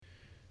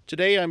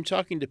Today I'm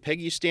talking to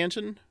Peggy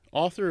Stanton,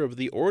 author of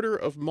the Order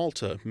of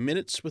Malta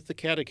Minutes with the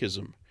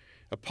Catechism,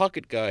 a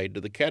pocket guide to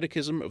the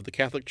Catechism of the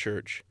Catholic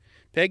Church.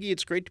 Peggy,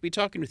 it's great to be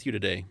talking with you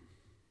today.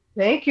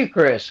 Thank you,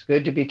 Chris.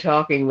 Good to be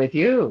talking with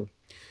you.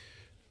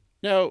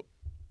 Now,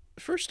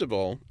 first of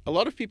all, a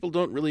lot of people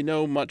don't really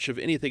know much of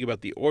anything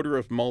about the Order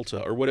of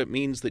Malta or what it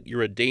means that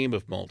you're a Dame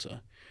of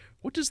Malta.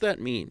 What does that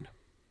mean?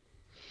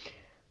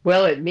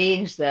 Well, it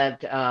means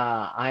that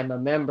I'm a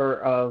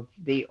member of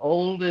the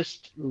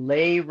oldest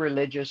lay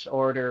religious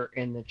order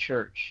in the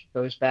church. It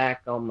goes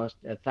back almost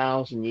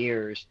 1,000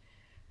 years,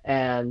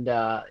 and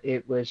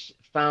it was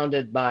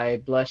founded by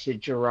Blessed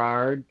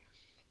Gerard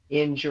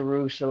in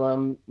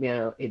Jerusalem.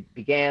 It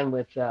began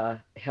with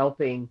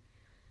helping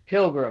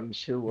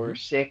pilgrims who Mm-hmm. were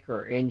sick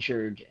or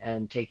injured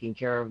and taking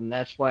care of them.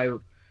 That's why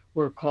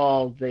we're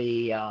called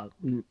the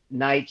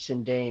Knights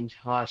and Dames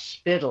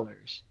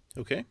Hospitallers.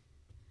 Okay.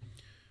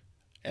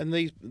 And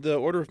the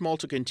Order of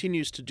Malta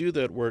continues to do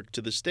that work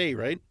to this day,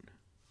 right?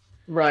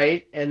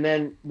 Right. And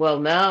then, well,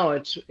 now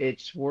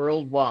it's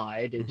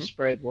worldwide. It's Mm-hmm.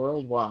 spread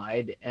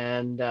worldwide,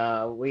 and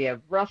we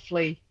have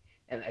roughly,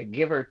 and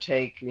give or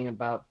take,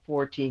 about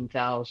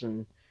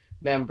 14,000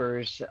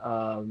 members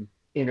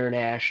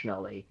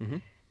internationally.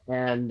 Mm-hmm.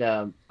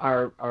 And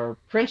our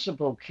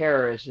principal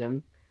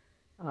charism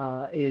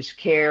is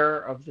care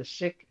of the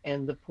sick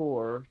and the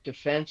poor,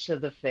 defense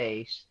of the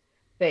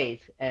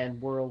faith,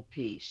 and world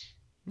peace.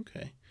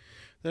 Okay.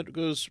 That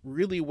goes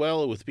really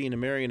well with being a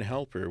Marian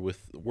helper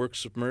with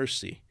works of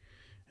mercy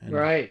and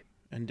Right.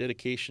 and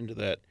dedication to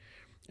that,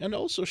 and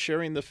also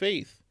sharing the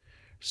faith.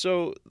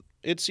 So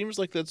it seems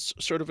like that's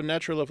sort of a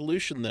natural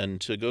evolution then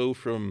to go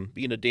from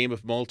being a Dame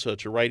of Malta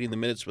to writing the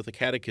minutes with a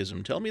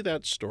catechism. Tell me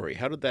that story.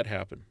 How did that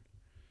happen?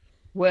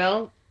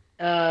 Well,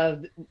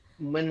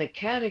 when the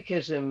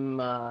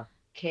Catechism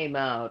came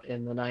out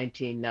in the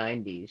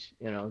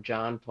 1990s,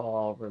 John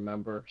Paul,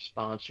 remember,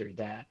 sponsored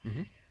that.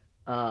 Mm-hmm.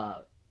 Uh,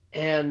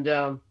 and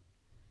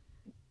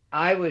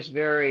I was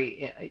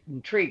very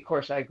intrigued. Of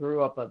course, I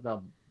grew up on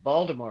the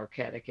Baltimore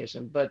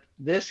Catechism, but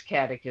this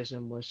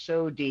catechism was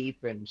so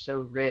deep and so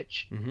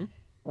rich. Mm-hmm.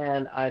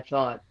 And I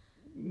thought,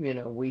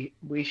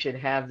 we should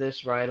have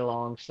this right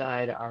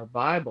alongside our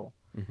Bible.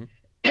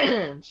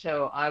 Mm-hmm.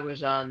 So I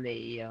was on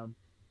the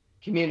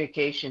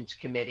communications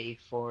committee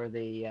for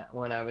the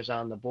when I was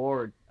on the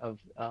board of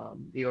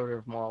the Order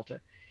of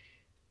Malta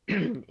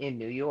in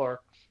New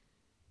York,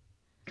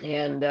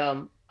 and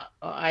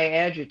I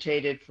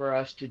agitated for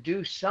us to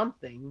do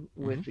something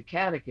Mm-hmm. with the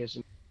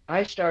Catechism.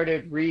 I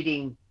started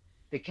reading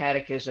the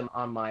Catechism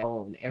on my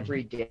own Mm-hmm.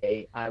 every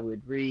day. I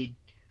would read.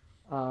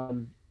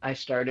 I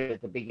started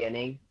at the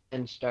beginning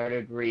and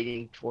started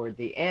reading toward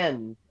the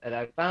end, and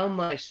I found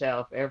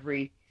myself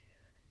every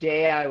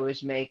day I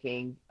was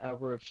making a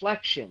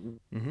reflection,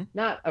 Mm-hmm.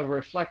 not a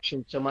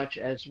reflection so much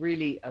as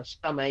really a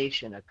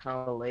summation, a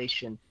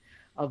compilation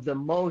of the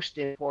most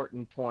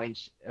important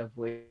points of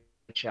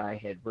which I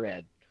had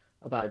read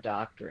about a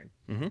doctrine.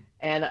 Mm-hmm.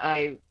 And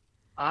I,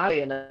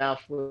 oddly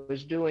enough,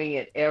 was doing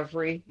it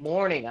every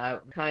morning. I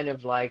kind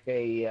of like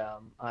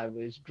I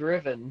was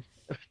driven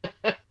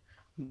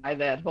by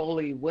that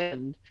holy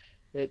wind.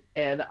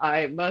 And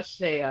I must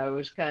say, I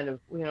was kind of,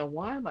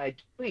 why am I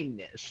doing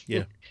this?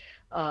 Yeah.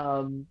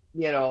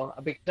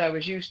 Because I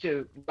was used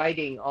to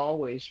writing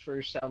always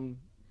for some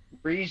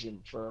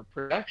reason for a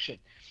production.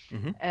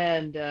 Mm-hmm.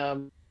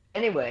 And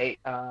anyway,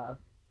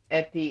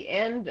 at the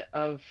end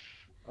of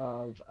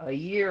a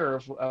year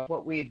of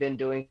what we had been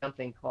doing,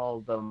 something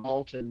called the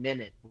Malta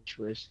Minute, which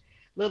was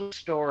little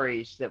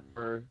stories that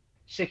were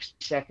 60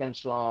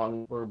 seconds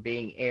long, were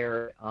being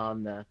aired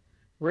on the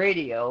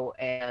radio.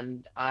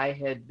 And I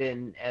had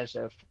been, as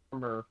a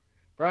former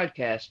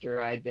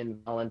broadcaster, I'd been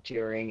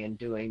volunteering and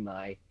doing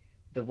the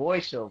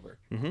voiceover.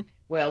 Mm-hmm.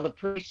 Well, the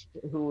priest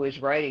who was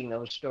writing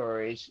those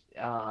stories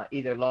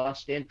either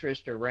lost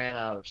interest or ran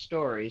out of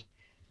stories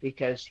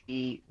because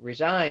he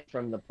resigned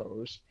from the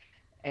post.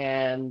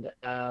 And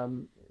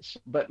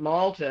but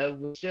Malta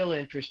was still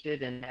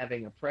interested in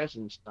having a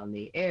presence on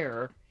the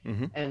air,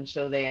 Mm-hmm. and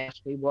so they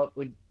asked me what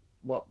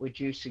would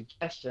you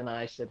suggest, and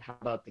I said, how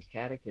about the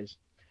Catechism?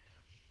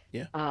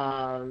 Yeah.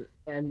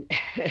 And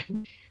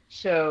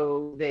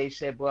so they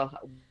said, well,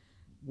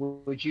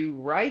 would you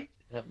write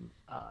them?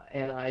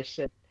 And I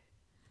said,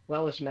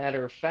 well, as a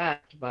matter of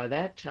fact, by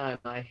that time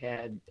I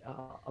had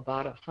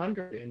about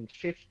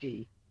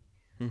 150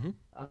 Mm-hmm.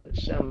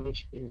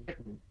 summations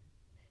written,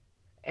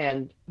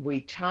 and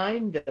we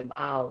timed them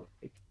out.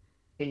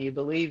 Can you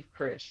believe,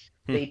 Chris?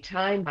 Hmm. They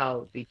timed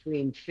out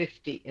between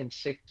 50 and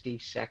 60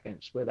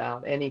 seconds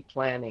without any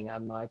planning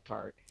on my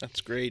part. That's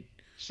great.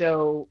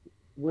 So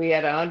we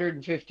had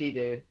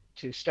 150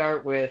 to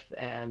start with,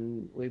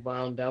 and we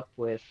wound up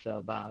with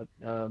about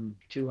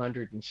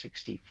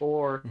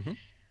 264. Mm-hmm.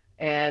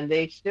 And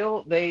they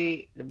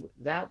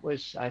that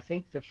was, I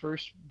think, the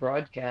first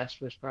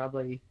broadcast was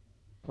probably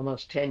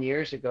almost 10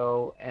 years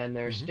ago, and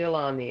they're Mm-hmm. still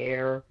on the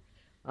air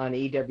on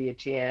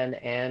EWTN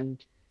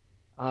and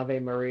Ave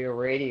Maria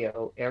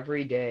Radio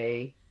every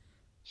day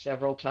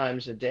several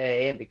times a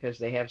day, and because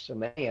they have so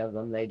many of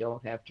them, they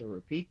don't have to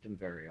repeat them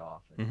very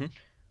often. Hmm.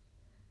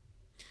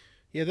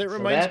 Yeah, that So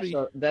reminds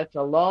me. that's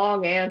a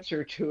long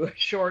answer to a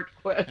short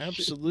question.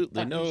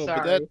 Absolutely. I'm No,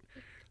 but that sorry.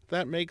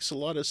 that makes a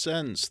lot of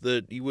sense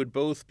that you would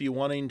both be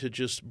wanting to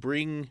just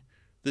bring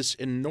this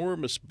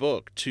enormous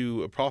book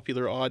to a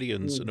popular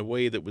audience in Mm, a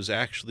way that was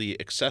actually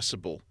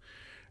accessible,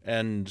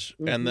 and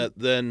hmm. that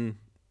then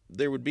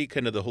there would be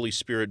kind of the Holy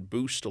Spirit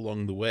boost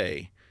along the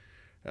way.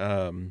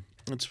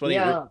 It's funny.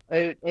 Yeah,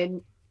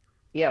 and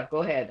yeah,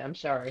 go ahead. I'm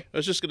sorry. I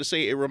was just going to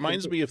say, it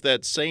reminds me of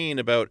that saying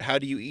about how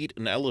do you eat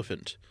an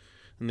elephant?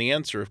 And the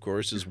answer, of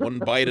course, is one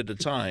bite at a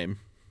time.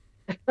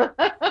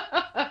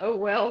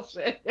 Well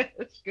said.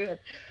 That's good.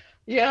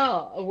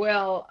 Yeah,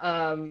 well,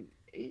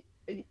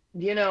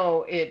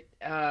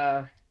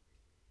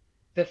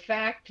 the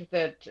fact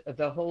that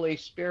the Holy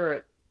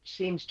Spirit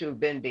seems to have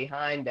been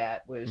behind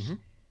that was Hmm.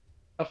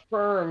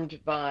 affirmed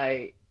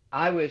by,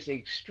 I was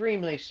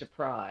extremely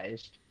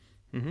surprised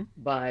Hmm.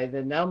 by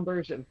the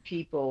numbers of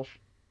people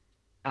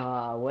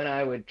when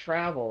I would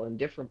travel in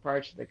different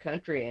parts of the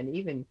country and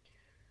even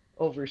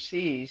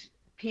overseas.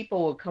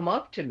 People would come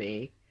up to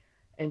me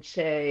and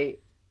say,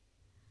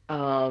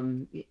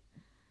 um,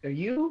 are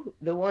you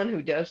the one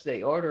who does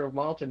the Order of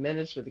Malta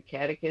Minutes with the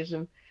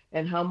Catechism?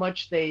 And how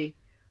much they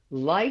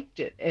liked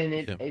it.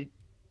 Yeah.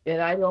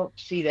 And I don't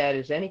see that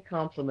as any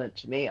compliment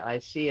to me. I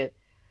see it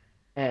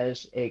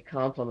as a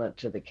compliment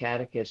to the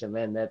Catechism,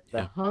 and that the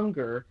Yeah.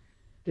 hunger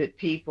that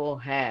people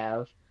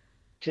have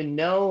to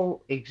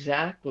know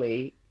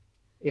exactly,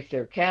 if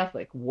they're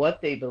Catholic,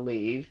 what they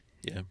believe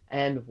Yeah.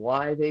 and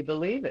why they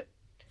believe it.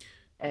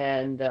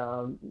 And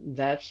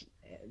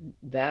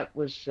that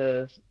was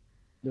the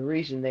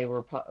reason they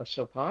were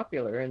so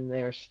popular, and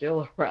they're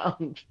still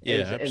around, Yeah.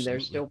 and they're Absolutely.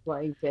 still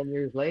playing 10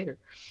 years later.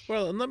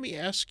 Well, and let me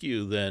ask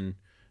you then.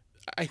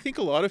 I think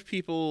a lot of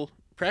people,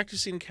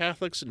 practicing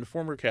Catholics and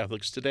former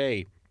Catholics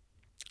today,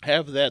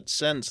 have that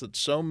sense that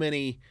so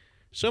many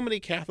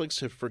Catholics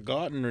have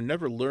forgotten or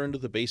never learned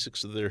the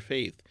basics of their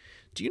faith.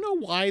 Do you know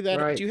why that?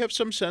 Do Right. you have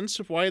some sense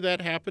of why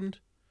that happened?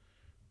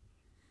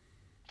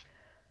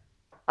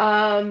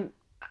 Um,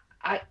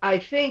 I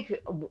think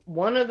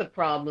one of the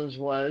problems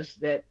was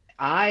that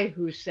I,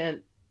 who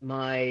sent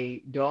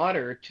my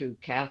daughter to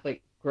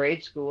Catholic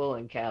grade school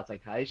and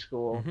Catholic high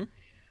school,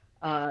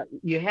 Mm-hmm.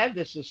 you had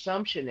this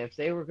assumption if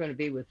they were going to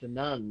be with the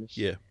nuns,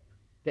 Yeah.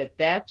 that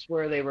that's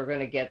where they were going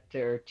to get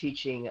their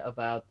teaching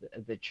about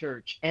the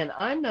church. And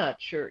I'm not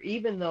sure,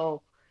 even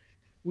though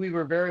we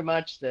were very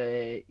much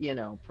the,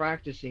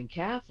 practicing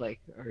Catholic,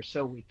 or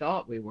so we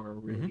thought we were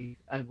Mm-hmm. really,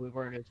 and we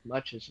weren't as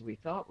much as we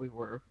thought we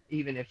were.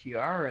 Even if you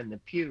are in the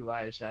pew,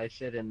 as I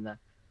said,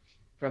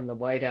 from the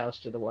White House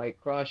to the White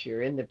Cross,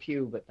 you're in the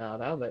pew, but not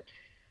of it.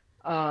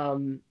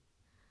 Um,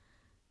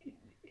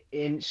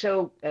 and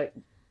so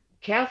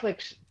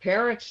Catholics,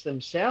 parents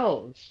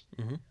themselves,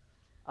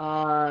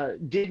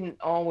 Mm-hmm. didn't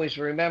always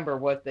remember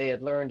what they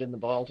had learned in the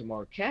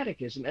Baltimore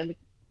Catechism, and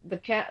the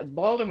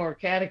Baltimore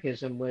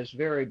Catechism was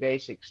very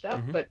basic stuff,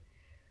 Mm-hmm.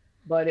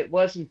 but it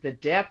wasn't the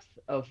depth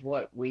of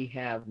what we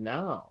have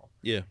now.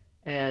 Yeah.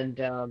 And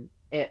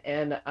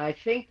I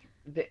think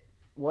that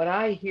what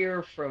I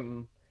hear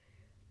from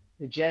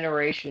the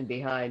generation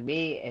behind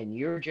me and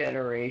your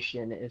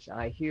generation is,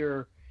 I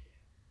hear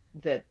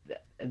that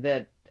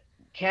that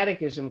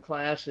catechism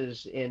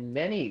classes in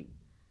many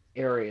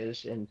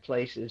areas and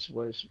places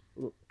was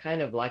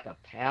kind of like a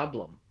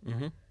pablum.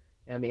 Mm-hmm.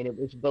 I mean, it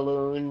was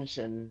balloons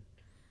and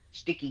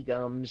sticky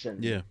gums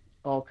and Yeah.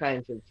 all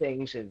kinds of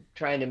things, and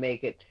trying to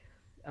make it,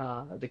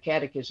 the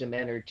catechism,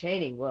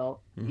 entertaining.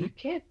 Well, Mm-hmm. you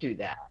can't do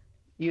that.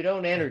 You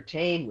don't Yeah.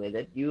 entertain with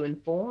it. You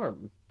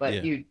inform, but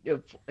Yeah.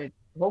 you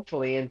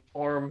hopefully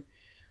inform.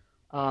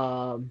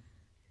 Um,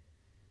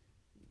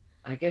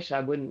 I guess I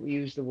wouldn't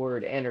use the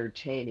word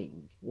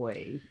entertaining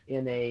way,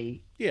 in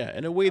a Yeah.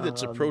 In a way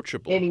that's an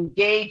approachable. Yeah.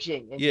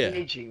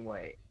 engaging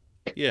way.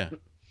 Yeah.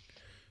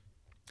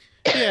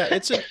 Yeah,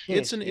 it's an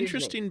Excuse me.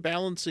 interesting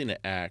balancing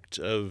act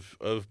of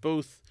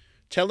both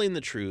telling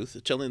the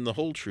truth, telling the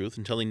whole truth,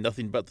 and telling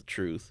nothing but the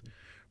truth,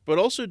 but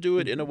also do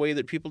it in a Hmm. way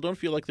that people don't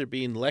feel like they're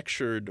being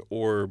lectured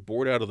or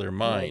bored out of their Right,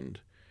 mind.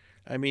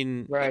 I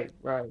mean, right,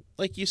 right.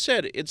 like you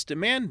said, it's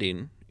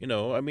demanding.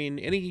 I mean,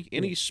 any Yeah.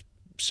 any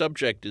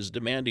subject is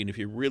demanding if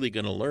you're really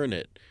going to learn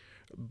it.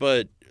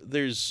 But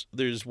there's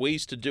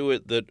ways to do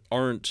it that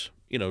aren't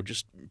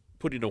just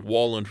putting a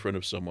wall in front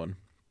of someone.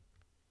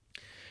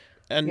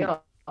 And Yeah.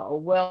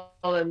 Well,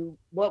 and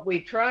what we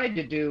tried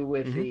to do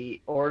with hmm.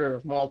 the Order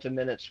of Malta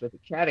Minutes with the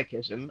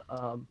Catechism,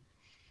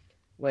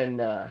 when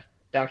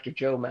Dr.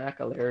 Joe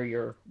McAleer,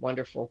 your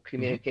wonderful Hmm.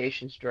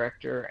 communications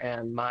director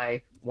and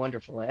my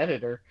wonderful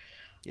editor,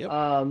 Yep.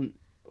 um,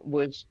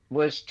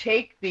 was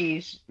take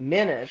these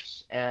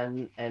minutes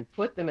and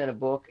put them in a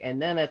book,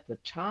 and then at the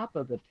top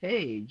of the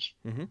page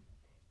Hmm.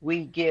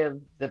 we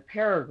give the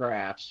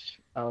paragraphs,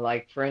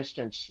 like, for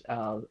instance,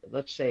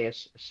 let's say a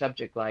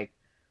subject like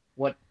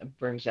what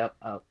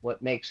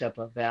what makes up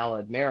a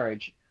valid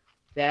marriage.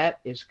 That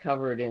is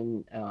covered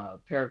in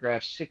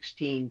paragraph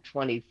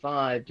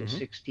 1625 to Hmm.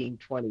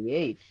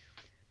 1628.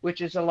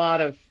 which is a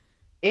lot of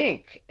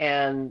ink.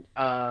 And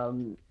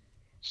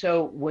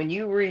so when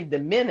you read the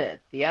minute,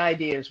 the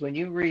idea is when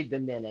you read the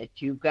minute,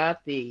 you've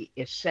got the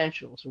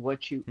essentials,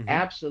 what you Mm-hmm.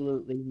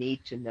 absolutely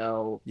need to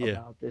know Yeah.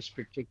 about this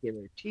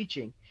particular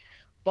teaching.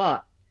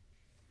 But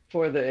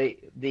for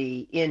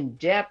the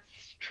in-depth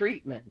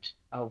treatment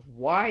of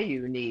why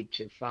you need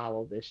to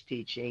follow this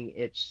teaching,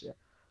 it's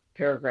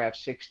paragraph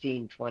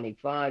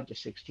 1625 to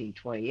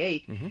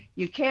 1628. Mm-hmm.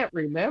 You can't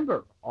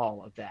remember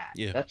all of that.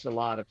 Yeah. That's a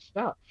lot of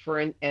stuff.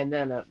 And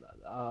then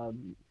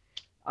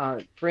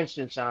for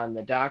instance, on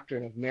the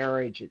doctrine of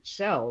marriage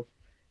itself,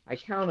 I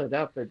counted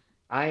up that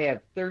I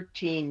have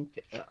 13.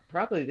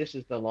 Probably this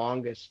is the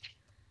longest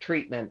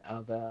treatment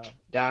of a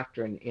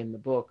doctrine in the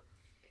book,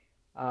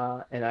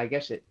 and I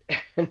guess it,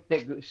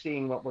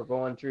 seeing what we're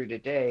going through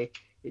today,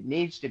 it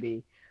needs to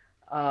be.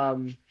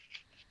 Um,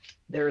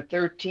 there are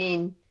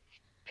 13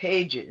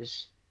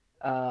 pages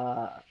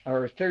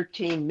or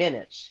 13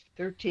 minutes,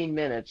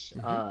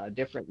 Mm-hmm.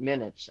 different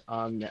minutes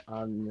on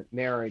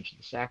marriage,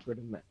 the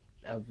sacrament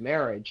of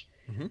marriage.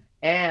 Mm-hmm.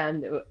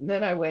 And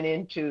then I went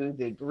into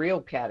the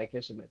real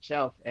catechism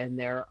itself, and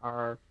there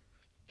are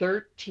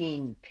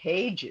 13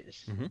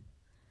 pages. Mm-hmm.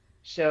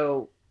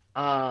 So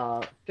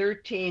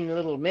 13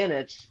 little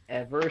minutes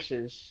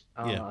versus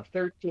Yeah.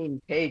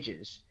 13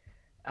 pages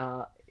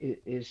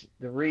is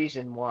the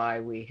reason why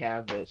we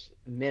have this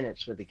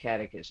minutes with the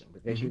catechism,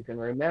 because Mm-hmm. you can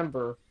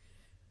remember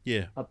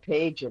Yeah. a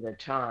page at a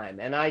time.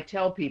 And I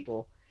tell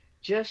people,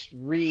 just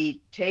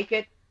take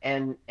it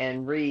and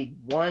read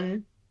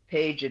one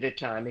page at a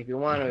time. If you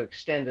want Mm-hmm. to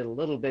extend it a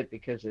little bit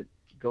because it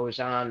goes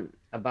on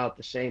about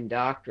the same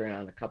doctrine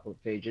on a couple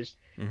of pages,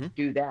 Mm-hmm.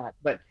 do that.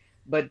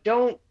 But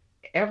don't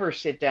ever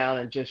sit down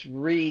and just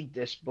read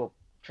this book,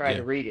 try Yeah.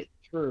 to read it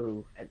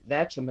through.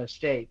 That's a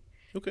mistake.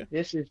 Okay.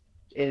 This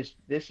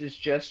is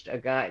just a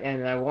guide,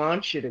 and I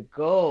want you to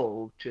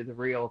go to the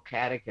real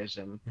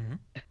catechism. Mm-hmm.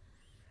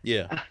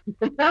 Yeah.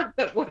 Not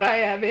that what I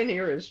have in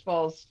here is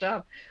false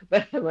stuff,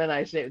 but when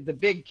I say the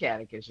big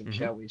catechism, Mm-hmm.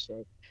 shall we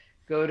say,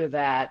 go to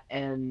that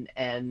and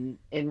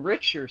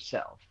enrich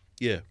yourself.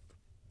 Yeah.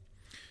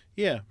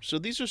 Yeah. So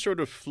these are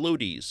sort of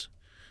floaties.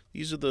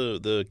 These are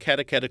the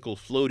catechetical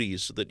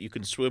floaties that you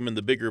can swim in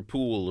the bigger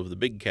pool of the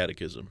big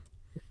catechism.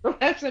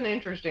 That's an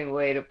interesting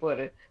way to put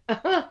it.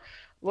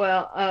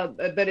 Well,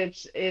 but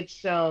it's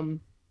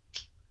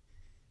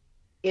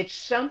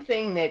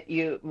something that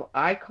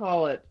I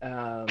call it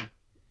a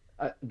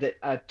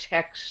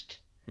text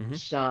Mm-hmm.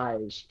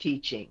 size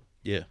teaching,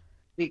 Yeah.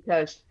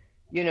 because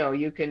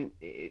you can,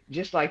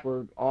 just like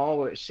we're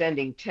always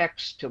sending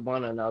texts to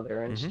one another,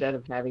 Mm-hmm. instead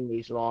of having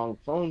these long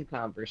phone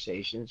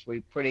conversations,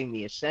 we're putting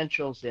the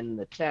essentials in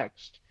the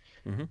text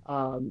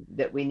Mm-hmm.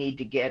 that we need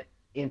to get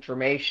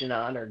information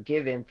on or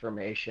give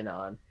information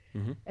on.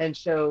 Mm-hmm. And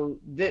so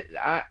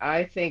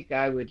I think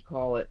I would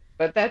call it,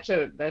 but that's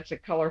a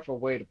colorful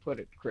way to put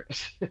it,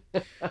 Chris.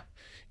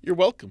 You're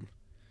welcome.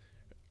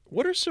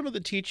 What are some of the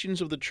teachings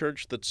of the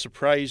church that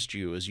surprised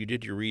you as you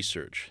did your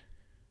research?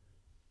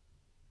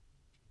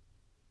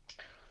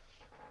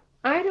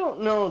 I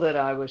don't know that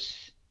I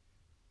was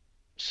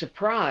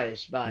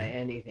surprised by Mm-hmm.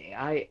 anything.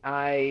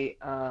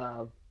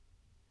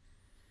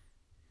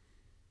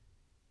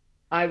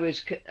 I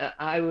was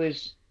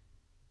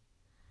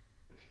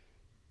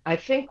I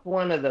think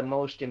one of the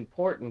most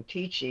important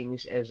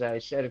teachings, as I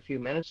said a few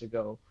minutes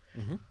ago,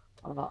 Mm-hmm.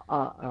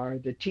 are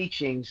the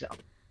teachings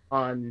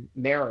on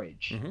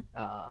marriage, Mm-hmm.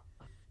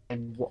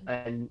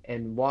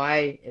 and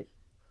why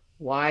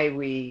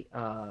we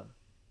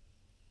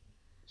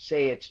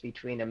say it's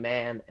between a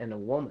man and a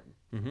woman,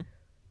 Mm-hmm.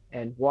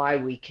 and why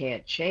we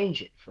can't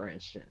change it. For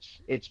instance,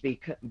 it's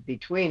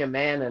between a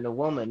man and a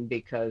woman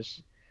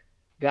because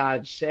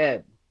God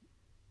said,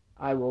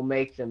 "I will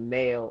make them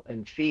male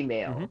and Mm-hmm.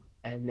 female,"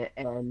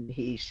 and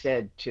He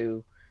said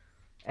to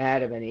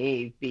Adam and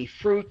Eve, "Be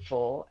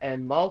fruitful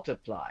and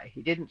multiply."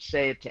 He didn't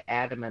say it to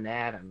Adam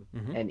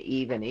Mm-hmm. and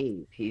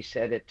Eve. He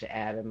said it to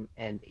Adam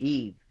and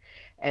Eve.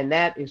 And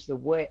that is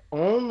the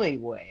only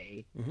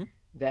way Mm-hmm.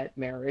 that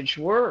marriage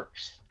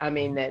works. I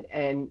mean Mm-hmm. that,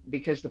 and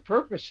because the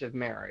purpose of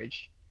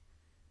marriage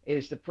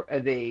is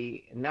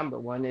the number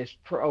one is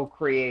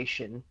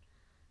procreation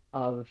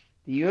of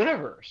the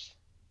universe,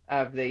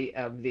 of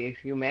the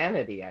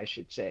humanity, I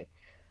should say.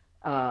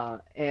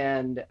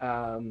 And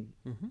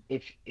Mm-hmm.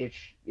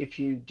 if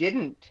you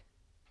didn't,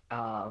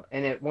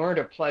 and it weren't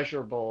a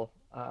pleasurable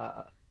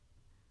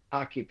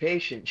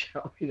occupation,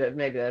 shall we? That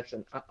maybe that's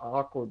an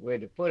awkward way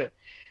to put it.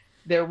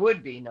 There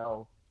would be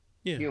no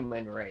Yeah.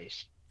 human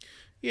race.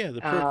 Yeah.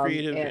 The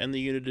procreative And and the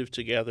unitive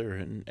together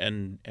and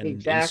exactly, and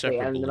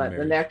inseparable in the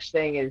marriage. next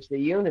thing is the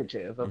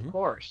unitive, of Mm-hmm.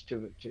 course,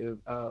 to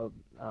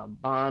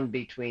bond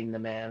between the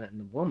man and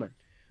the woman.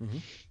 Mm-hmm.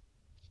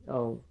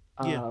 So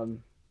Yeah.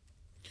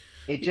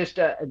 it just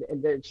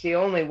it's the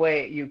only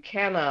way. You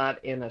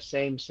cannot, in a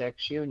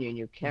same-sex union,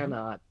 you Mm-hmm.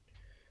 cannot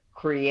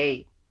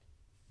create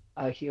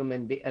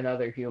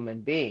another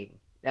human being.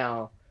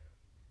 Now,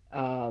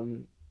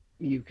 um,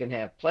 you can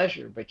have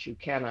pleasure, but you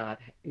cannot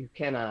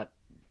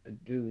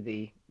do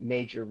the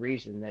major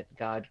reason that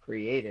God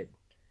created.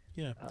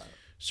 Yeah. Uh,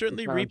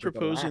 Certainly, conjugal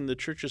reproposing act. the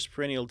Church's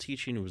perennial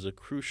teaching was a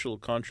crucial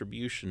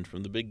contribution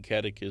from the Big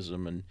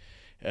Catechism,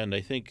 and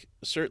I think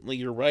certainly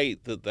you're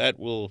right that that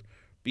will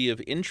be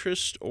of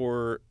interest,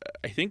 or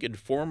I think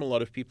inform a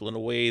lot of people in a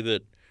way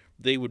that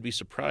they would be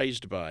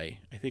surprised by.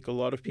 I think a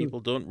lot of Mm, people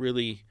don't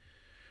really.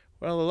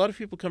 Well, a lot of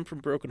people come from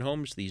broken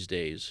homes these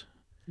days,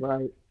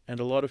 right, and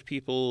a lot of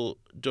people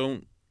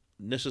don't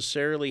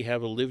necessarily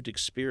have a lived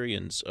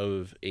experience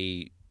of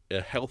a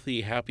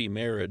healthy, happy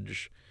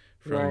marriage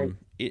right.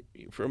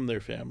 from their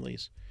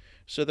families.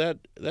 So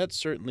that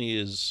certainly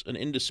is an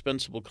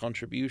indispensable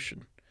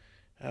contribution.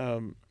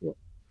 Um,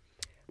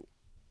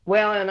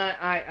 Well, and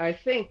I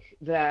think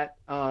that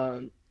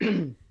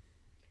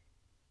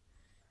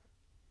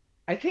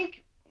I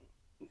think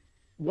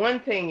one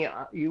thing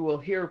you will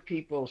hear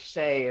people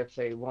say if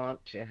they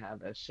want to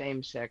have a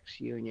same-sex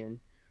union,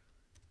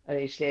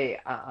 they say,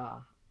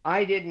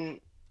 I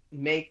didn't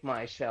make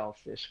myself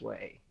this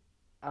way.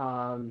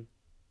 Um,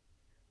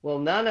 well,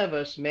 none of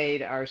us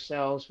made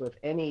ourselves with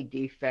any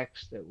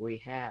defects that we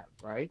have,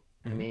 right?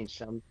 I mhm, mean,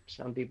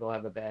 some people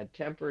have a bad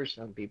temper,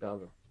 some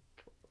people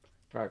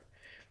have a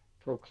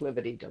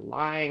proclivity to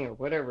lying or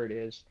whatever it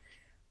is.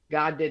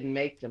 God didn't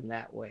make them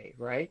that way,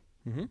 right?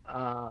 mhm,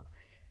 Uh,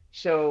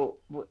 so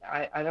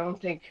I don't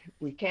think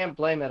we can't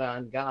blame it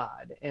on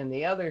God. And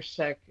the other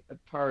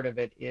part of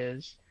it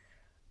is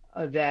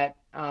that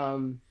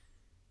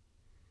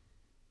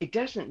it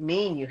doesn't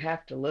mean you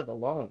have to live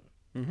alone.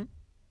 mhm,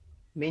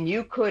 I mean,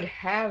 you could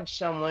have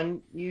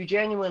someone you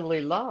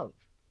genuinely love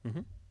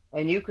mhm.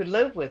 and you could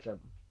live with them.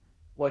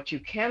 What you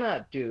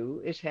cannot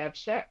do is have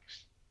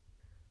sex.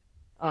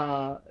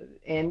 Uh,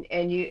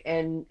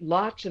 and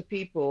lots of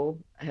people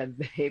have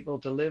been able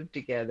to live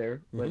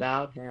together Mhm.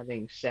 without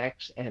having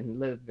sex and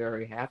live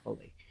very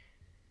happily.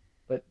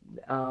 But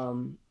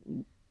um,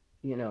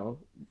 you know,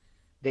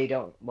 they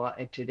don't want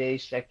in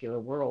today's secular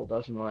world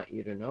doesn't want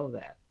you to know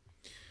that.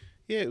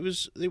 Yeah, it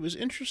was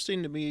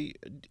interesting to me.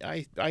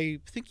 I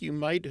think you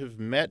might have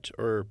met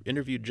or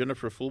interviewed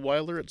Jennifer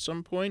Fulwiler at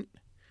some point.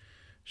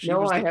 She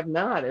No, was I the have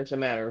not, as a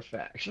matter of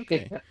fact.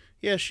 Okay.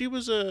 Yeah, she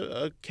was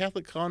a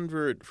Catholic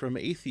convert from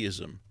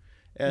atheism.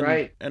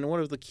 Right. And one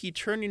of the key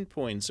turning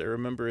points I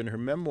remember in her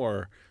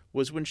memoir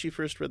was when she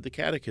first read the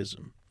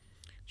Catechism.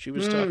 She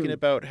was talking Hmm.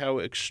 about how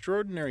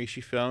extraordinary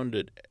she found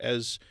it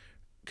as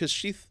because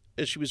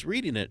as she was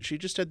reading it, she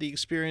just had the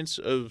experience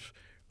of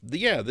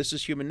yeah, this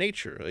is human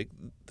nature. Like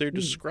they're Hmm.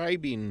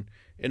 describing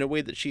in a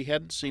way that she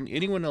hadn't seen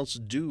anyone else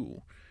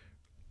do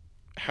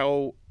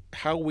how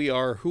we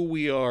are, who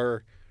we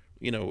are,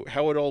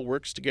 how it all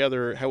works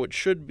together, how it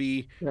should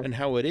be, Right. and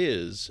how it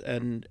is,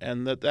 and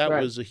that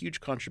Right. was a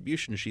huge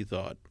contribution. She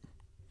thought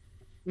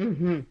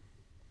Hmm.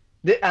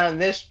 On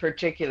this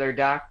particular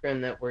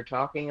doctrine that we're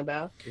talking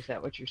about, is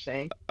that what you're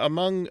saying? Or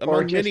among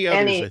just many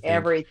others. any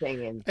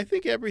everything in? I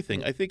think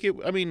everything. I think it.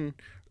 I mean,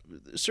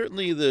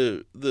 certainly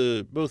the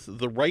both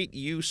the right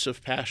use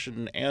of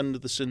passion and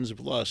the sins of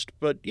lust,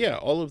 but yeah,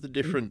 all of the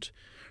different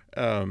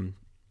um,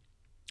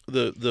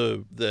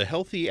 the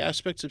healthy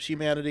aspects of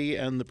humanity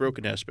and the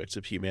broken aspects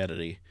of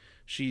humanity.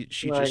 She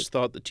Right. just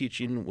thought the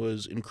teaching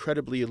was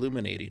incredibly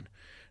illuminating,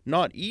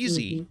 not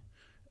easy,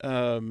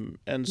 Hmm.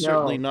 and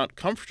certainly No. not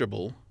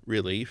comfortable,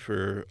 really,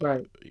 for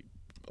Right.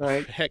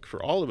 Right. heck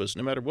for all of us,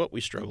 no matter what we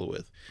struggle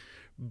with,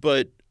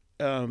 but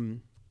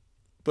um,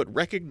 but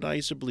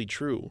recognizably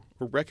true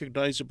or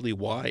recognizably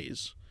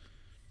wise.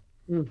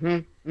 Hmm.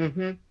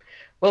 Hmm.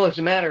 Well, as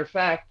a matter of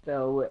fact,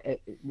 though,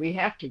 we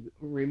have to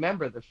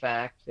remember the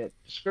fact that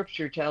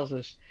Scripture tells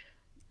us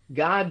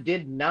God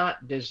did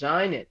not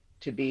design it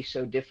to be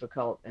so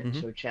difficult and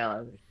Hmm. so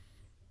challenging.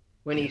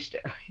 When Yeah,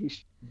 he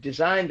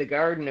designed the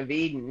Garden of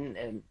Eden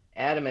and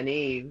Adam and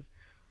Eve,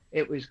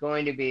 it was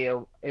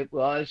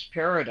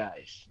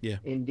paradise yeah,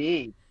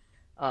 indeed.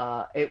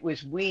 It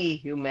was we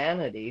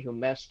humanity who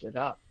messed it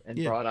up and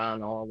yeah, brought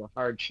on all the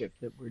hardship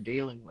that we're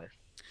dealing with.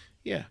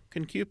 yeah.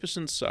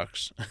 Concupiscence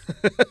sucks.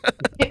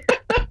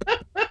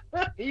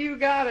 You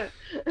got it.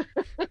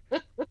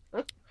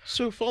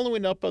 So,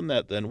 following up on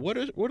that, then, what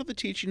are the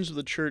teachings of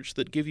the church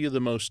that give you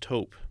the most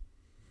hope?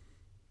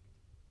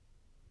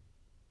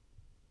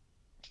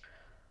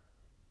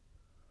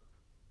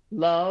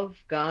 Love,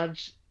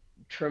 God's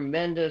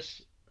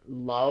tremendous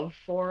love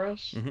for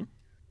us, Mm-hmm.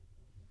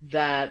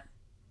 that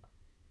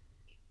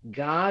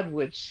God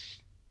would,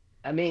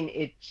 I mean,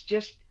 it's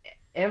just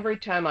every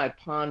time I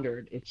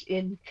pondered, it's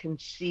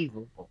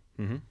inconceivable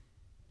Mm-hmm.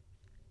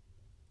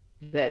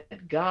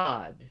 that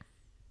God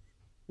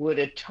would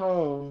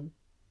atone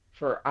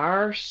for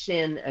our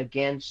sin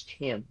against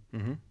him.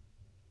 Mm-hmm.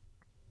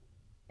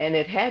 And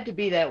it had to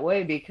be that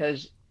way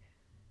because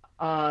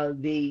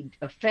the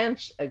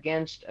offense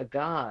against a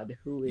God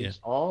who Yeah. is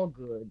all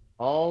good,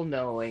 all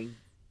knowing,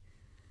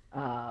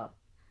 uh,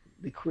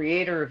 the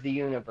creator of the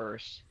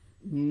universe,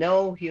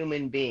 no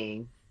human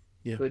being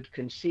Yeah. could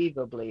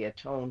conceivably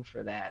atone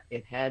for that.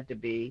 It had to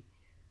be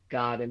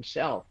God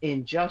himself. In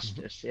Mm-hmm.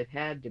 justice, it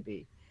had to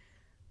be.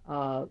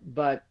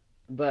 But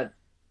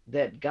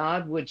that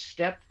God would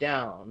step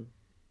down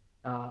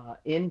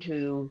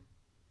into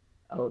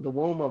the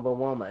womb of a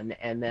woman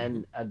and Mm-hmm.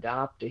 then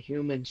adopt a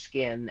human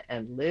skin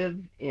and live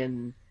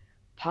in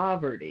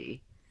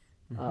poverty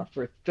Mm-hmm.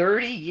 for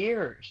 30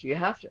 years.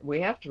 We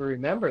have to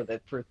remember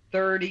that for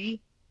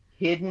 30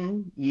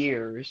 hidden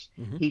years,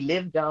 Mm-hmm. he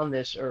lived on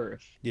this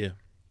earth, Yeah.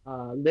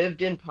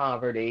 lived in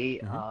poverty,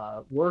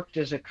 Mm-hmm. worked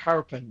as a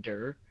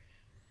carpenter,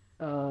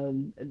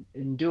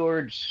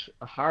 endured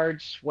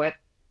hard sweat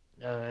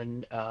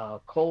and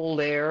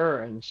cold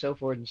air and so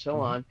forth and so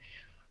Mm-hmm. on.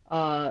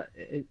 Uh,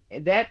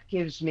 that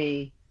gives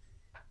me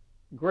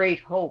great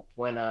hope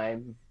when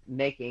I'm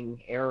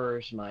making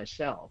errors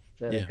myself,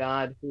 that a Yeah.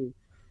 God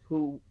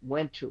who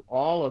went to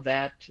all of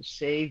that to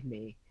save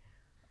me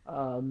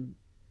um,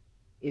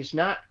 is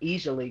not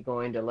easily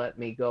going to let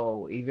me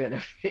go, even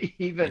if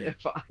even Yeah.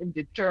 if I'm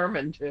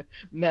determined to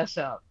mess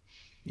up.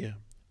 Yeah.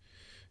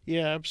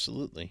 Yeah.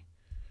 Absolutely.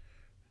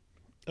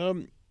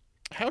 Um,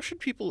 how should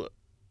people?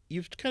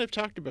 You've kind of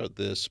talked about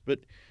this, but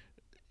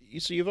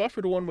so you've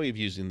offered one way of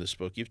using this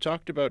book. You've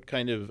talked about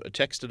kind of a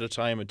text at a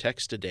time, a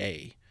text a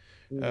day.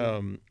 Mm.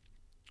 Um,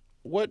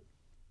 what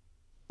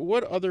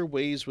what other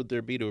ways would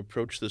there be to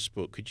approach this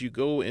book? Could you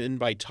go in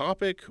by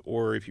topic,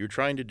 or if you're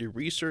trying to do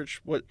research,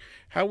 what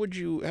how would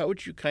you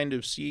kind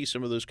of see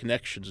some of those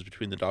connections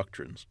between the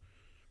doctrines?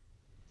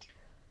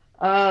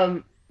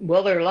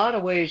 Well, there are a lot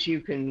of ways you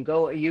can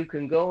go. You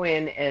can go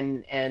in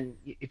and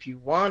if you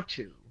want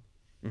to,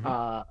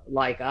 Mm-hmm.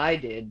 like I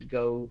did,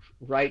 go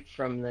right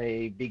from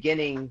the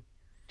beginning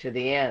to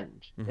the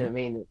end. Mm-hmm. I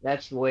mean,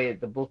 that's the way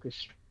the book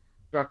is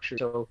structured.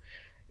 So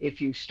if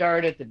you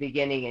start at the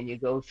beginning and you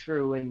go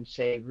through and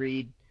say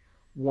read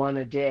one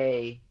a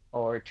day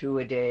or two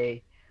a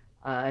day,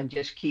 and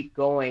just keep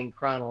going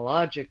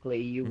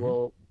chronologically, you Mm-hmm.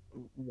 will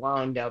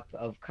wound up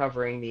of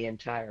covering the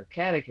entire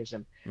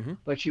catechism. Mm-hmm.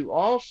 But you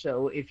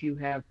also, if you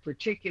have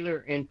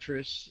particular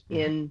interests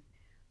Mm-hmm. in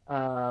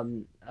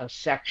a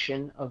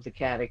section of the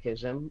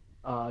catechism.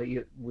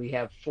 We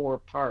have four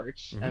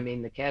parts. I Mm-hmm.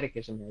 mean, the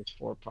catechism has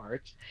four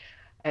parts,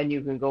 and you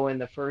can go in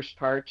the first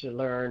part to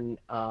learn,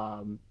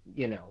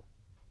 you know,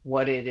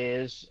 what it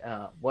is,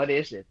 what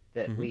is it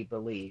that Mm-hmm. we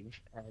believe,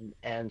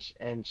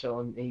 and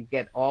so you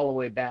get all the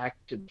way back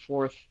to the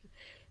fourth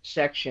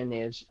section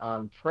is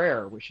on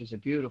prayer, which is a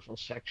beautiful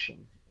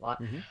section.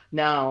 Mm-hmm.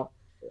 Now,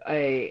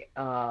 a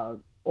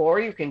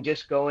or you can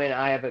just go in.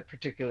 I have a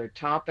particular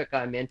topic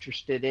I'm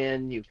interested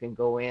in. You can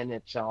go in.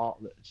 It's all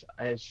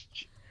as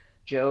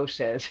Joe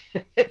says.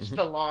 It's Mm-hmm.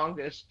 the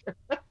longest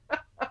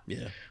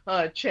Yeah.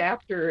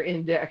 chapter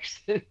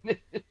index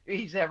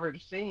he's ever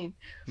seen.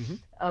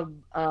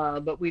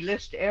 Mm-hmm. But we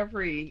list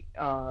every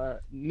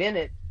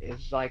minute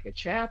is like a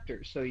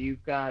chapter, so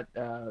you've got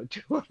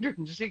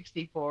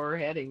 264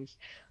 headings.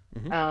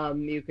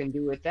 Mm-hmm. You can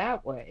do it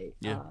that way.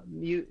 Yeah.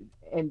 You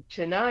and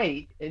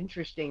tonight,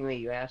 interestingly,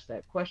 you asked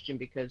that question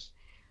because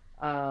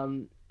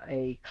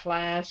a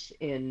class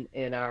in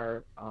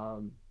our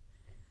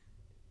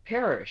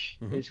parish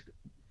Mm-hmm. is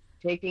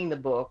taking the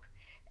book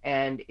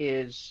and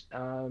is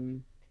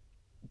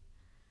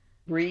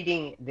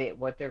reading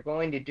what they're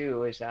going to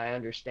do, as I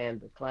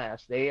understand the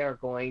class, they are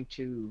going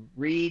to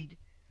read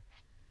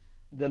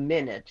the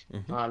minute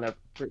Mm-hmm. on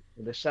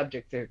the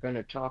subject they're going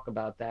to talk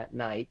about that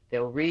night.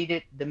 They'll read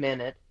it the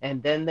minute,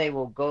 and then they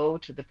will go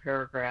to the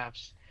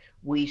paragraphs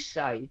we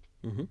cite,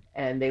 Mm-hmm.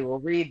 and they will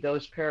read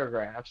those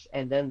paragraphs,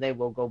 and then they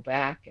will go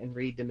back and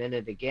read the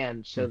minute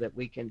again, so that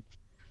we can,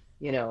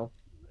 you know,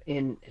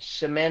 in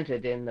cement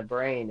it in the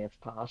brain if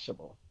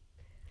possible.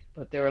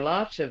 But there are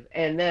lots of,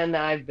 and then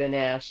I've been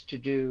asked to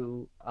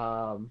do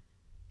a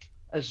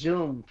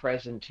Zoom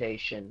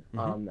presentation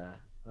Mm-hmm.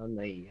 on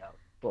the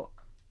book.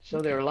 So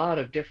there are Okay. a lot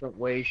of different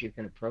ways you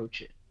can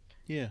approach it.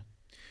 Yeah.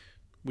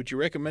 Would you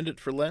recommend it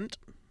for Lent?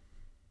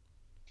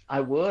 I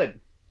would,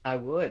 I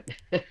would.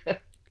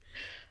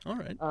 All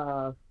right.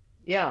 uh,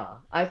 yeah,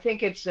 I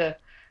think it's a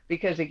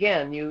because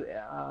again, you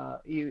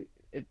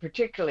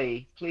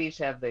particularly please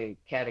have the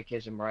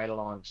catechism right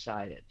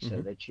alongside it so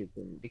Mm-hmm. that you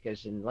can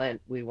because in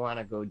Lent we want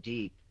to go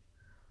deep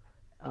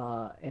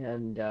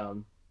and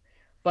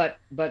but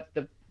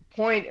the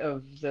point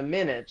of the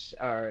minutes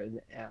are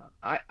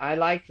I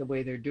like the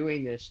way they're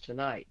doing this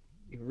tonight.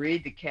 You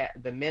read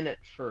the minute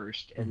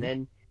first, and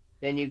Mm-hmm.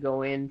 then you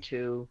go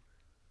into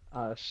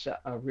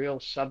a real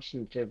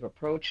substantive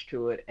approach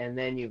to it, and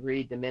then you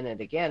read the minute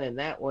again, and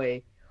that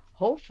way,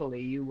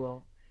 hopefully, you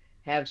will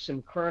have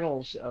some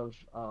kernels of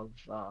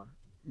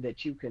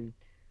that you can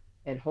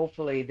and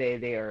hopefully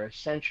they are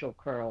essential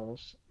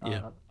kernels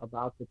Yeah.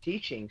 about the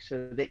teaching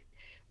so that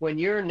when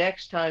you're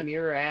next time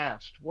you're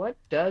asked what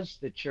does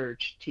the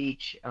church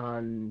teach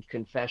on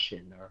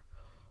confession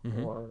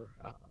Mm-hmm. or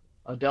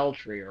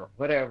adultery or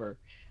whatever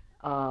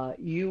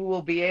you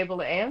will be able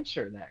to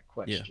answer that Yeah.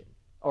 question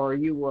or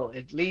you will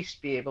at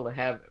least be able to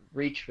have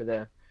reach for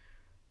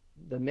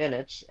the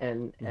minutes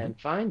Mm-hmm. and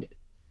find it.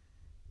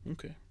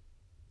 Okay.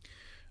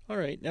 All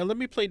right. Now let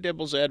me play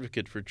devil's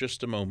advocate for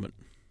just a moment.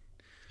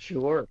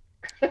 Sure.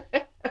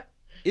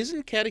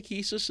 Isn't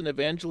catechesis and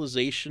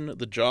evangelization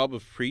the job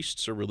of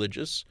priests or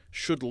religious?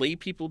 Should lay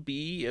people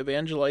be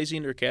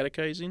evangelizing or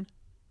catechizing?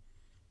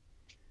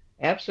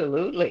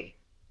 Absolutely.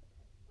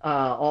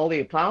 All the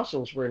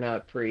apostles were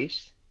not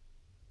priests,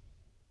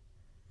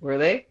 were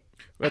they?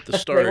 At the They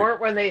start,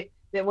 weren't when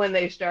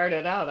they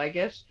started out. I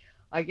guess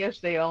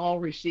they all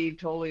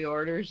received holy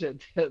orders at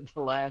the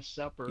Last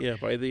Supper. yeah,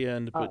 by the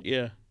end, Uh, but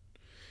yeah.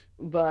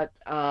 but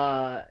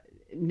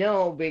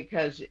no,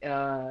 because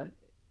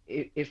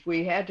if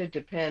we had to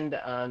depend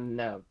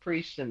on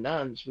priests and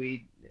nuns,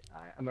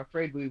 I'm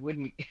afraid we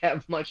wouldn't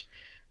have much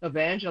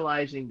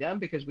evangelizing done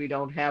because we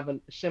don't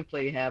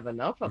simply have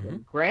enough of Hmm.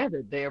 them.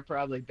 Granted, they are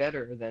probably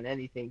better than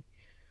anything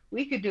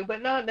we could do,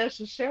 but not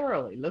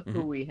necessarily. Look Hmm.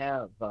 who we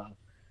have.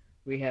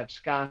 We have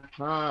Scott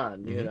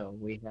Hahn. Hmm.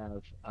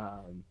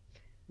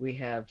 We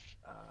have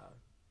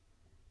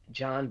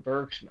John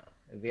Bergsma.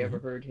 Have you Hmm. ever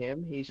heard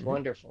him? He's Hmm.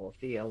 wonderful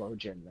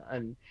theologian,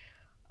 and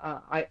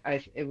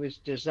it was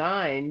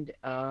designed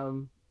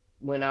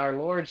when our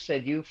Lord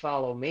said, "You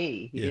follow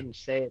me." He Yeah. didn't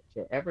say it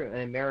to everyone.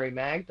 And Mary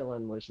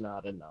Magdalene was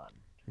not a nun.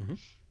 Hmm.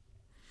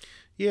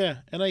 Yeah,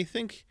 and I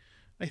think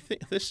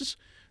this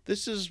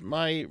is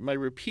my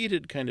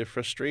repeated kind of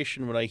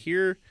frustration when I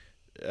hear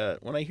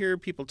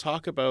people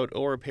talk about,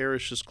 oh, our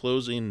parish is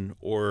closing,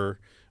 or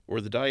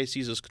the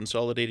diocese is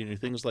consolidating, or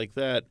things like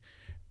that,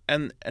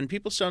 and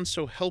people sound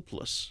so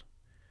helpless.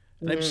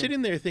 And I'm Mm,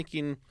 sitting there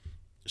thinking,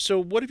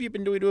 so what have you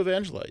been doing to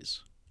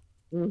evangelize?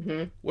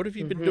 mm-hmm. What have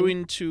you been Mm-hmm.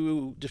 doing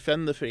to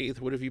defend the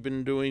faith? What have you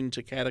been doing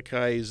to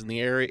catechize in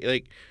the area?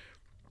 Like,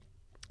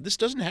 this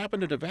doesn't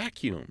happen in a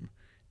vacuum,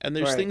 and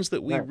there's Right. things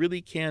that we Right.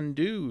 really can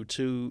do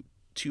to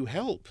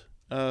help.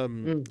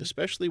 Mm-hmm.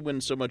 Especially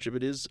when so much of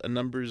it is a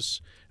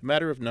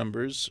matter of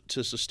numbers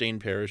to sustain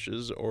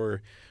parishes,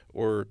 or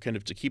kind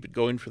of to keep it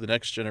going for the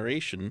next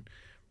generation.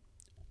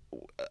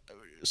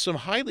 Some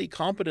highly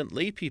competent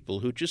lay people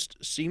who just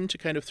seem to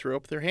kind of throw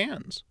up their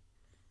hands.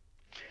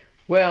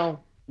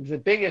 Well, the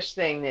biggest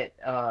thing that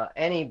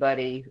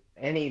anybody,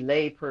 any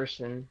lay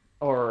person,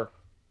 or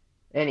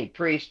any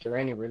priest or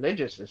any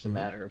religious, as a Mm-hmm.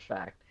 matter of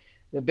fact,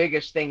 the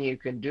biggest thing you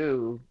can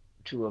do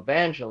to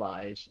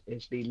evangelize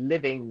is be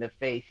living the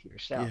faith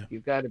yourself. Yeah.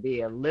 You've got to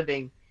be a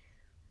living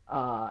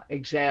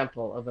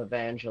example of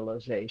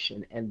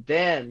evangelization, and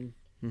then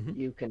Mm-hmm.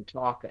 you can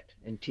talk it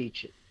and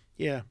teach it.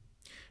 Yeah,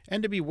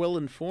 and to be well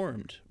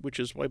informed, which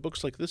is why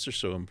books like this are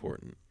so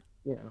important.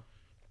 You know,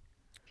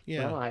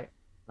 Yeah, well,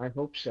 I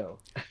hope so.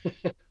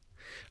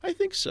 I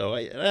think so.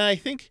 I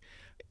think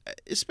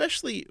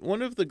especially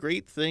one of the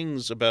great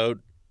things about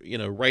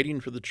writing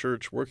for the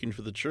church, working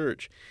for the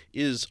church,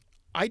 is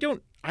I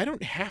don't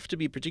have to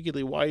be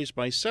particularly wise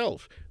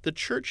myself. The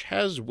church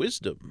has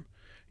wisdom.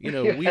 We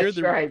are That's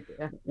the right.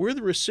 Yeah, we're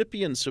the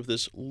recipients of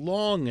this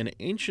long and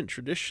ancient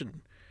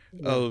tradition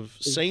yeah, of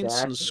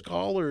saints and exactly.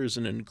 scholars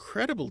and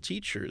incredible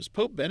teachers.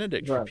 Pope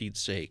Benedict, for Right.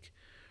 Pete's sake.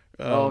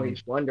 Oh, Um,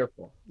 he's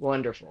wonderful,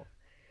 wonderful,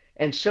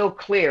 and so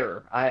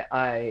clear. I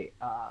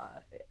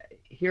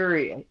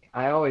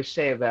always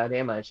say about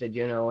him. I said,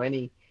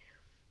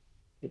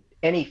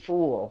 any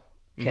fool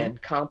mhm. can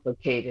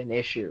complicate an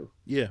issue,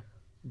 Yeah,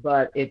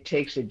 but it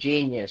takes a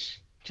genius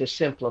to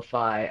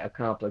simplify a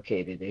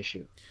complicated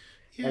issue.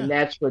 And yeah,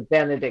 that's what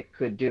Benedict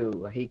could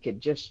do. He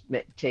could just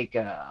take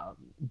a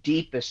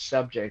deepest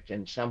subject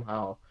and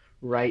somehow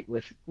write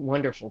with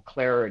wonderful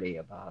clarity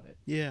about it.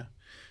 yeah.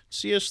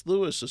 C.S.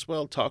 Lewis as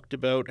well talked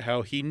about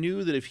how he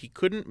knew that if he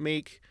couldn't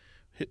make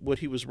what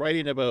he was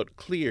writing about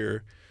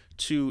clear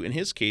to, in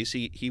his case,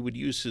 he would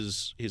use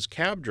his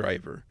cab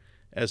driver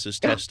as his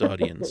test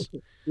audience.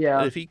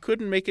 That Yeah. if he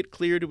couldn't make it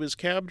clear to his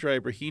cab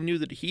driver, he knew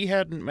that he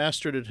hadn't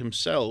mastered it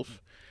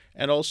himself,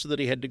 and also that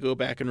he had to go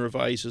back and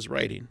revise his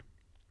writing.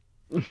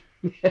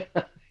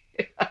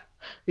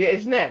 Yeah,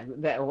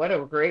 isn't that what a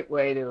great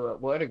way to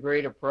what a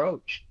great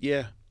approach.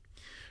 Yeah.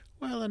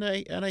 Well, and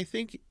I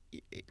think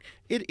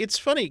it's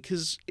funny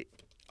because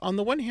on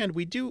the one hand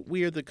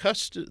we are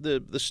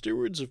the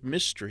stewards of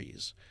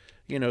mysteries,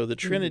 the Hmm.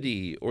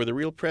 Trinity or the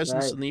real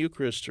presence Right. in the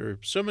Eucharist or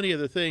so many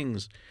other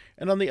things,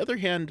 and on the other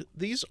hand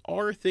these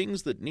are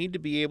things that need to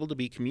be able to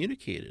be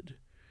communicated.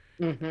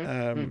 Hmm.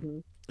 Um, Hmm.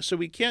 so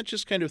we can't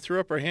just kind of throw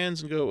up our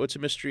hands and go, oh, it's a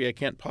mystery I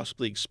can't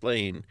possibly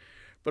explain.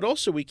 But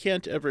also, we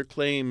can't ever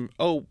claim,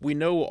 oh, we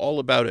know all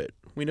about it.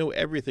 We know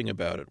everything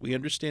about it. We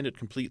understand it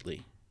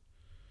completely.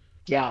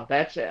 Yeah,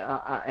 that's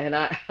and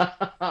I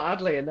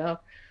oddly enough,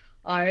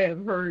 I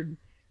have heard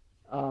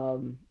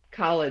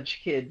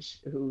college kids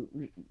who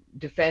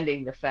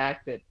defending the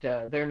fact that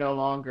they're no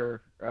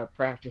longer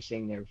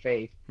practicing their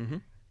faith,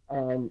 Hmm.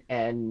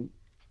 and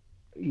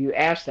you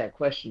ask that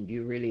question, do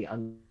you really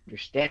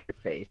understand your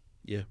faith?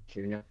 Yeah,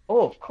 You know,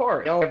 oh, of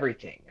course, I know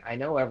everything. I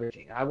know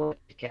everything. I went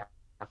to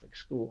Catholic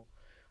school.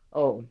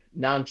 Oh,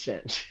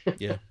 nonsense.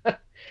 yeah,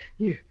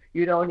 You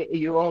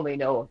only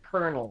know a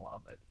kernel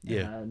of it,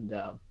 yeah.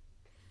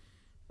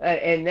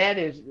 and that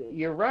is,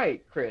 you're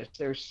right, Chris.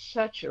 There's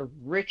such a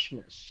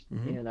richness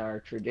Hmm. in our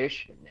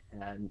tradition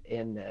and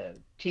in the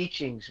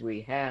teachings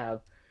we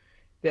have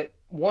that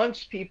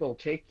once people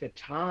take the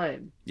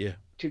time Yeah,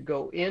 to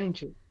go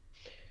into,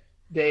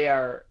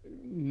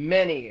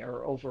 many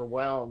are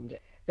overwhelmed.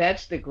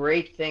 That's the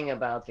great thing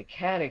about the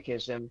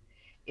Catechism,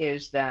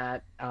 is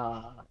that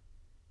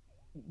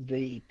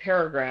the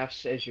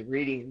paragraphs as you're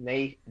reading,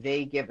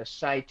 they give a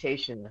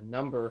citation, a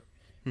number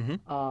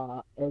Mm-hmm.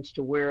 as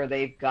to where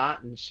they've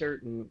gotten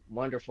certain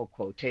wonderful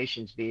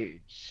quotations, be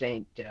it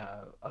Saint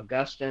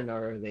Augustine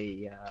or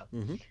the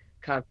Mm-hmm.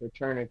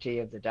 Confraternity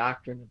of the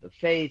Doctrine of the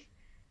Faith,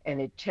 and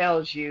it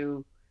tells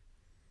you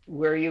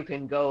where you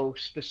can go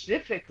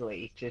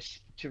specifically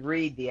to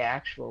read the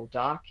actual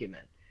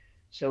document.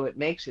 So it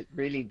makes it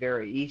really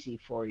very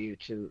easy for you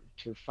to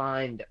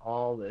find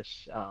all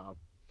this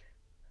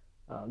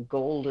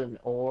golden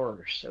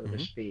ore, so to Mm-hmm.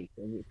 speak,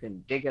 and you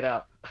can dig it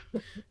up.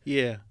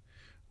 Yeah.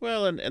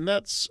 Well, and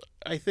that's,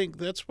 I think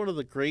that's one of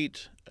the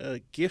great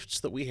gifts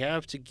that we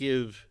have to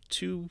give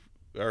to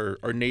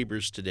our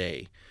neighbors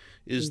today,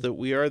 is that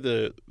we are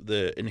the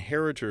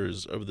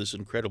inheritors of this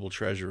incredible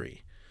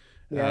treasury.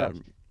 Yes,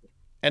 Um,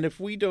 and if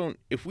we don't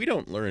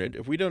learn it,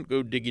 if we don't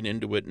go digging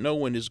into it, no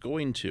one is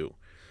going to.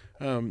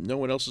 No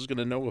one else is going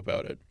to know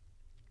about it.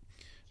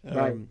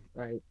 right, Um,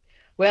 right.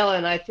 Well,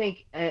 and I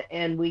think,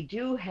 and we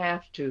do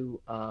have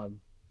to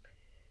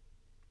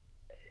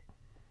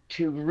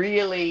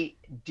really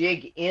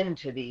dig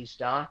into these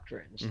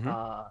doctrines.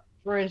 mm-hmm.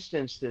 For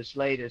instance, this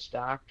latest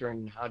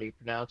doctrine, how do you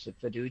pronounce it,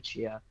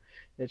 fiducia,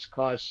 that's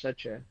caused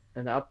such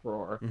an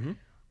uproar. Mm-hmm.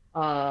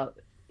 Uh,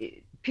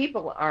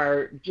 People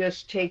are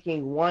just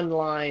taking one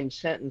line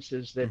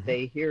sentences that Mm-hmm.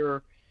 they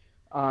hear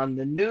on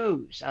the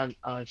news,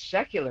 on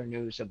secular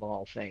news of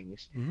all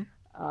things,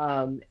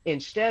 Mm-hmm.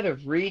 instead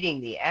of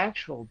reading the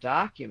actual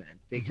document,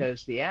 Mm-hmm.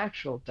 because the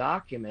actual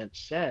document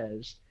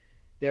says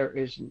there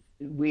is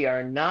we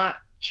are not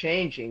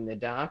changing the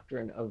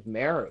doctrine of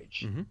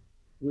marriage. Mm-hmm.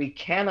 We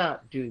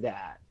cannot do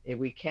that.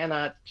 We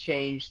cannot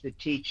change the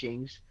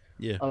teachings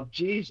Yeah. of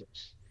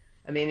Jesus.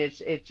 I mean,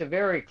 it's a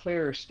very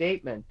clear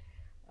statement,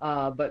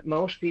 but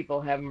most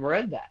people haven't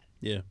read that.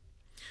 Yeah.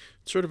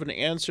 Sort of an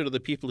answer to the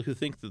people who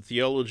think that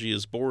theology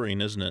is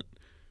boring, isn't it?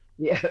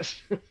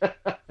 Yes,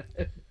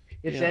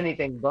 it's Yeah.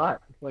 anything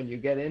but when you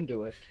get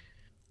into it.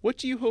 What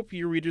do you hope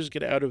your readers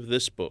get out of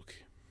this book?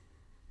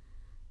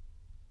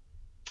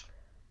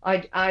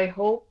 I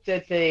hope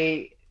that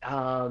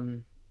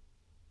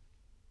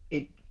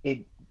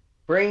it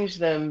brings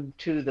them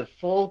to the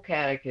full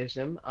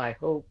catechism. I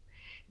hope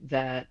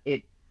that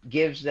it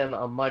gives them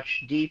a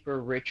much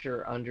deeper,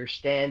 richer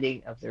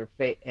understanding of their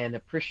faith and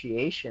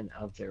appreciation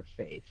of their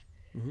faith.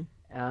 Mm-hmm.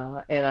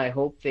 And I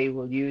hope they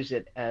will use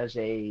it as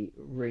a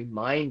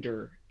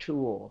reminder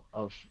tool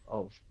of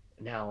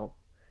now,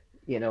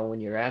 when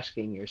you're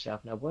asking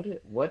yourself, now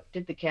what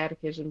did the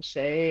Catechism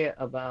say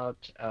about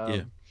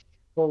Yeah.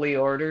 holy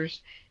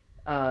orders?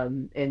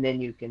 And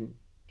then you can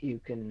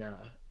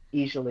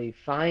easily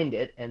find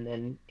it, and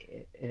then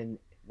and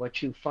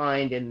what you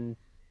find in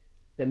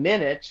the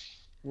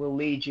minutes will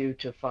lead you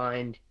to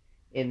find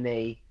in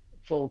the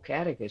full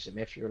catechism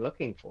if you're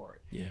looking for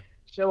it. Yeah.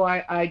 So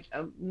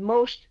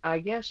I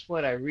guess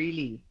what I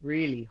really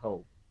really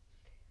hope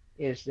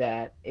is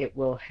that it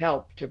will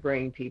help to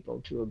bring people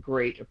to a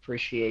great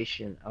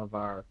appreciation of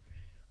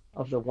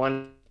the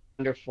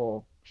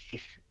wonderful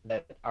faith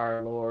that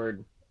our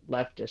Lord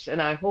left us,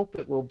 and I hope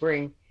it will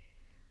bring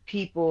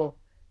people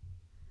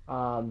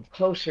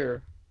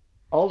closer,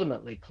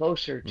 ultimately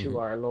closer Mm-hmm. to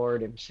our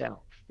Lord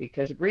Himself,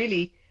 because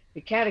really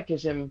the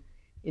Catechism,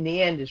 in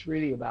the end, is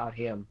really about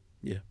Him,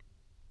 Yeah.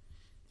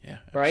 Yeah.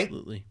 right?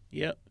 Absolutely.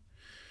 Yeah.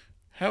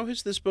 How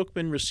has this book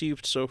been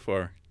received so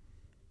far?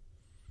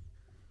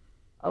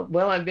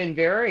 Well, I've been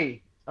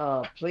very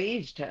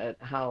pleased at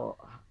how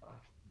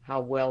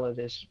well it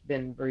has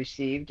been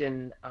received,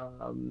 and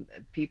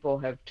people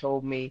have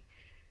told me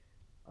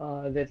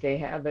that they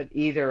have it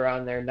either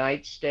on their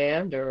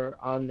nightstand or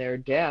on their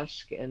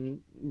desk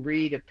and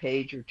read a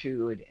page or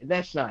two. And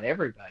that's not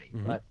everybody,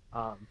 Mm-hmm. but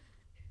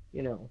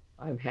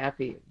I'm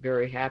happy,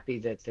 very happy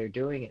that they're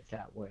doing it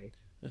that way.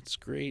 That's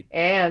great.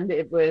 And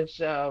it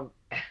was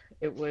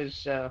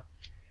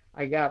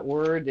I got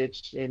word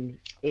it's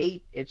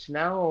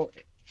now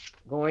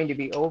going to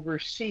be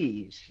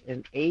overseas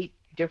in 8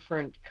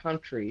 different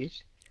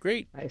countries.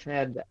 Great. I've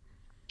had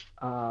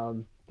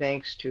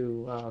thanks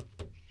to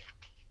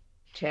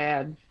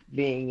Tad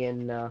being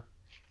in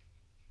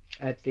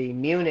at the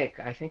Munich,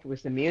 I think it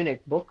was the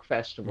Munich Book Mm-hmm.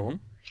 Festival,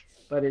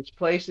 but it's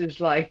places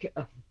like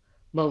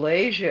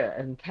Malaysia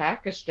and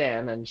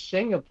Pakistan and Hmm.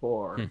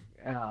 Singapore.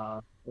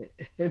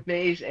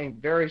 Amazing,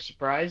 very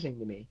surprising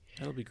to me,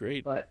 That'll be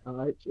great. but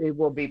it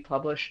will be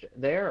published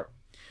there.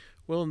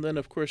 Well, and then,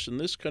 of course, in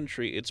this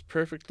country, it's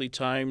perfectly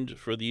timed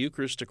for the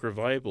Eucharistic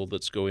revival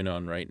that's going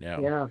on right now,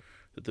 Yeah,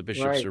 that the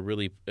bishops right, are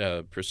really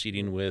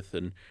proceeding with.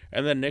 And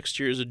then next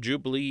year is a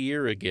Jubilee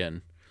year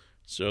again.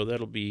 So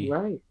that'll be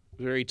right,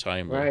 very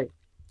timely. right.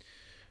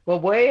 Well,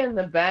 way in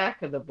the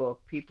back of the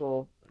book,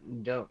 people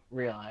don't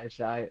realize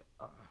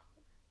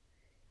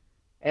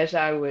as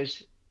I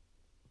was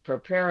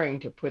preparing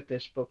to put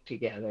this book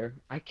together,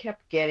 I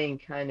kept getting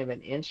kind of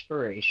an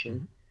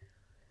inspiration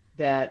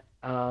Mm-hmm. that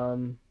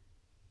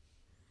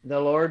the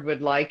Lord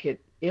would like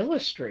it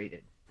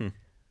illustrated. Hmm.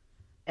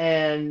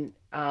 And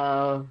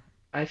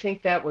I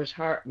think that was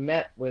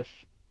met with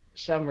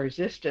some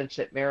resistance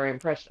at Marian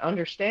Press.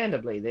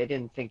 Understandably, they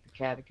didn't think the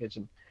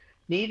Catechism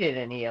needed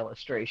any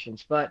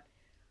illustrations, but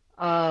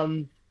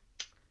um,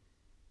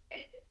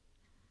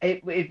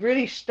 it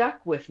really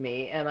stuck with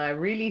me, and I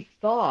really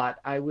thought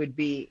I would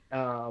be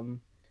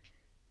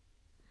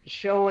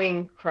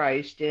showing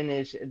Christ in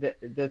his.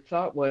 The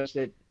thought was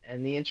that,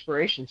 and the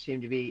inspiration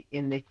seemed to be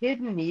in the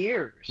hidden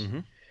years, Mm-hmm.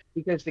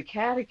 because the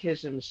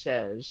Catechism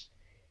says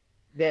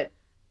that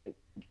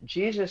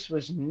Jesus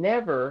was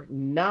never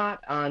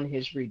not on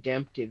his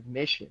redemptive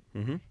mission.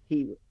 Mm-hmm.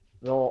 He,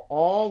 though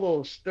all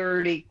those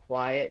 30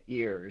 quiet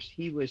years,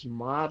 he was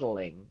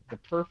modeling the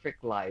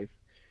perfect life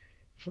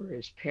for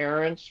his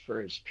parents,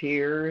 for his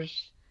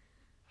peers,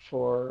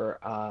 for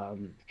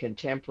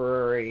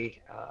contemporary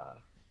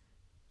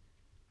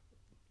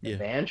Yeah.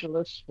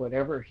 evangelists,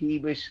 whatever. He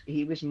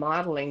was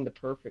modeling the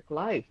perfect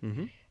life,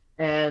 Mm-hmm.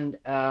 and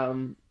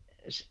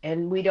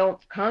we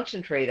don't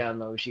concentrate on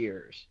those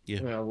years.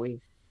 Yeah. We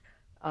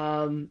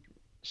Um,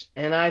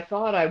 and I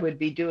thought I would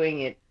be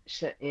doing it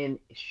in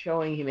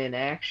showing him in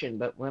action,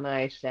 but when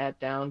I sat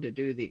down to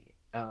do the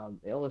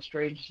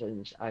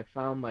illustrations, I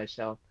found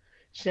myself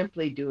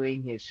simply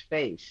doing his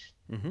face.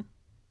 Mm-hmm.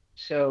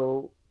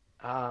 So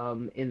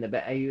in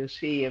the you'll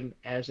see him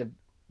as a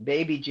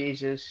baby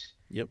Jesus,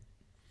 Yep.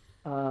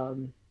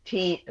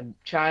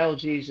 child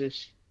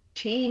Jesus,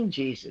 teen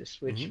Jesus,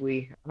 which Mm-hmm.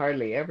 we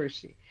hardly ever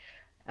see,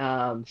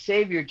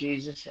 Savior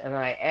Jesus, and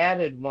I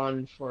added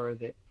one for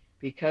the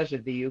because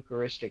of the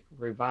Eucharistic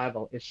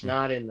revival. It's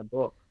not in the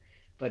book,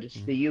 but it's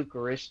Mm-hmm. the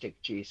Eucharistic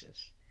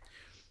Jesus.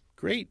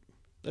 Great.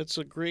 That's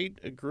a great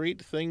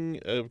thing,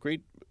 a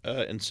great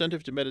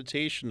incentive to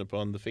meditation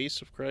upon the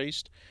face of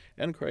Christ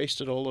and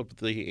Christ at all of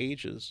the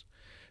ages.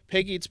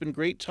 Peggy, it's been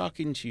great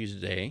talking to you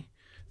today.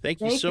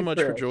 Thank you Thank so you, much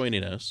for Chris.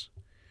 joining us.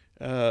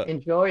 Uh,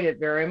 Enjoyed it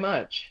very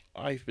much.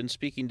 I've been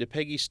speaking to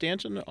Peggy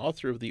Stanton,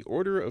 author of the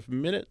of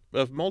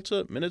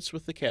Malta Minutes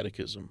with the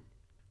Catechism.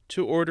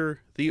 To order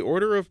the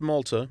Order of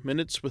Malta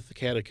Minutes with the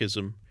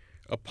Catechism,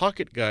 a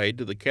pocket guide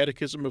to the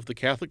Catechism of the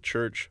Catholic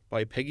Church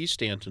by Peggy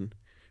Stanton,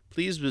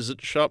 please visit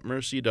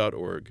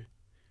shopmercy.org.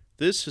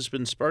 This has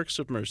been Sparks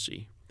of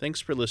Mercy. Thanks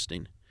for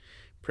listening.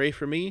 Pray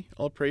for me,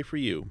 I'll pray for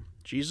you.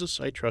 Jesus,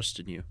 I trust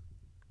in you.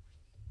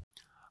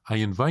 I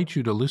invite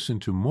you to listen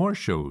to more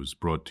shows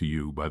brought to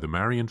you by the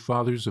Marian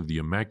Fathers of the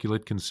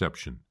Immaculate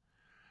Conception.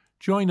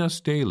 Join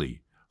us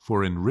daily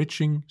for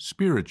enriching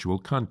spiritual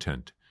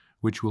content,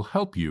 which will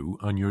help you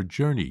on your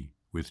journey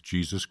with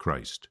Jesus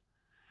Christ.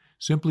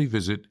 Simply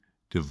visit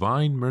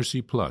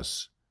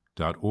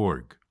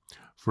divinemercyplus.org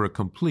for a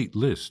complete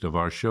list of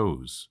our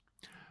shows.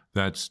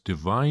 That's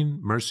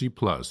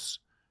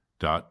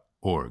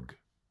divinemercyplus.org.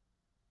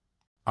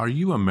 Are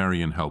you a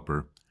Marian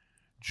helper?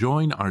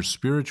 Join our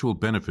Spiritual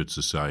Benefit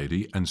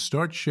Society and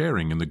start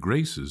sharing in the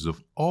graces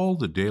of all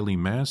the daily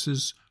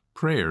masses,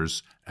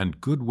 prayers, and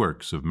good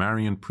works of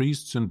Marian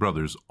priests and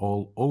brothers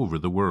all over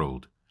the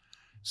world.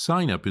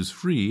 Sign up is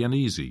free and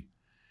easy.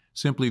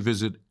 Simply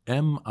visit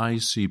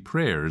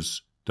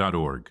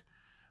micprayers.org.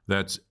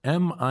 That's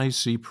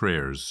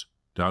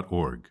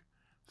micprayers.org.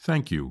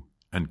 Thank you,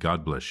 and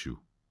God bless you.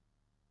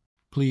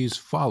 Please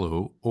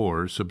follow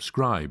or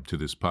subscribe to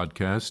this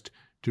podcast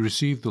to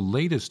receive the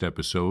latest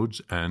episodes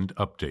and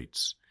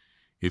updates.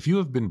 If you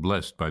have been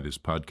blessed by this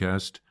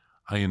podcast,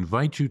 I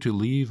invite you to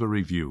leave a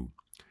review.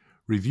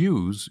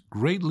 Reviews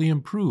greatly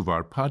improve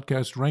our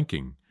podcast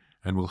ranking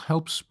and will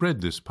help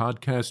spread this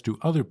podcast to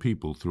other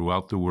people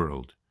throughout the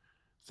world.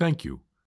 Thank you.